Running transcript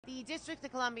The District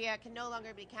of Columbia can no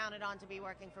longer be counted on to be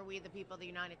working for we the people of the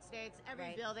United States. Every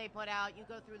Right. bill they put out, you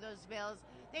go through those bills,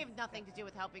 they have nothing to do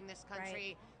with helping this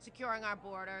country, securing our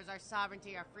borders, our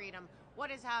sovereignty, our freedom. What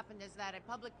has happened is that a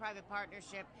public-private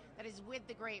partnership that is with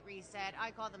the Great Reset, I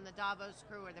call them the Davos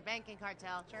crew or the banking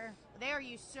cartel, Sure. they are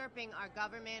usurping our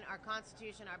government, our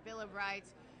Constitution, our Bill of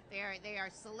Rights. They are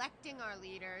selecting our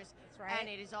leaders, That's right. and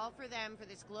it is all for them, for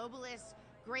this globalist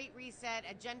Great Reset,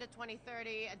 Agenda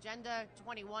 2030, Agenda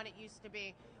 21 it used to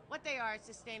be. What they are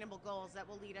sustainable goals that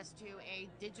will lead us to a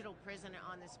digital prison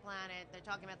on this planet. They're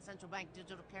talking about central bank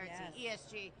digital currency, Yes.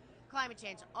 ESG, climate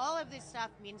change. All of this stuff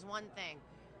means one thing,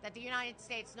 that the United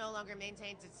States no longer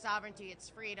maintains its sovereignty, its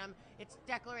freedom, its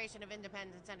Declaration of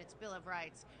Independence, and its Bill of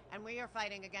Rights. And we are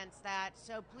fighting against that.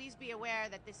 So please be aware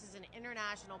that this is an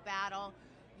international battle.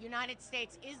 United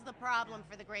States is the problem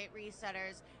for the Great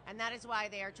Resetters, and that is why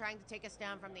they are trying to take us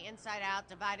down from the inside out,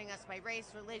 dividing us by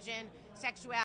race, religion, sexuality.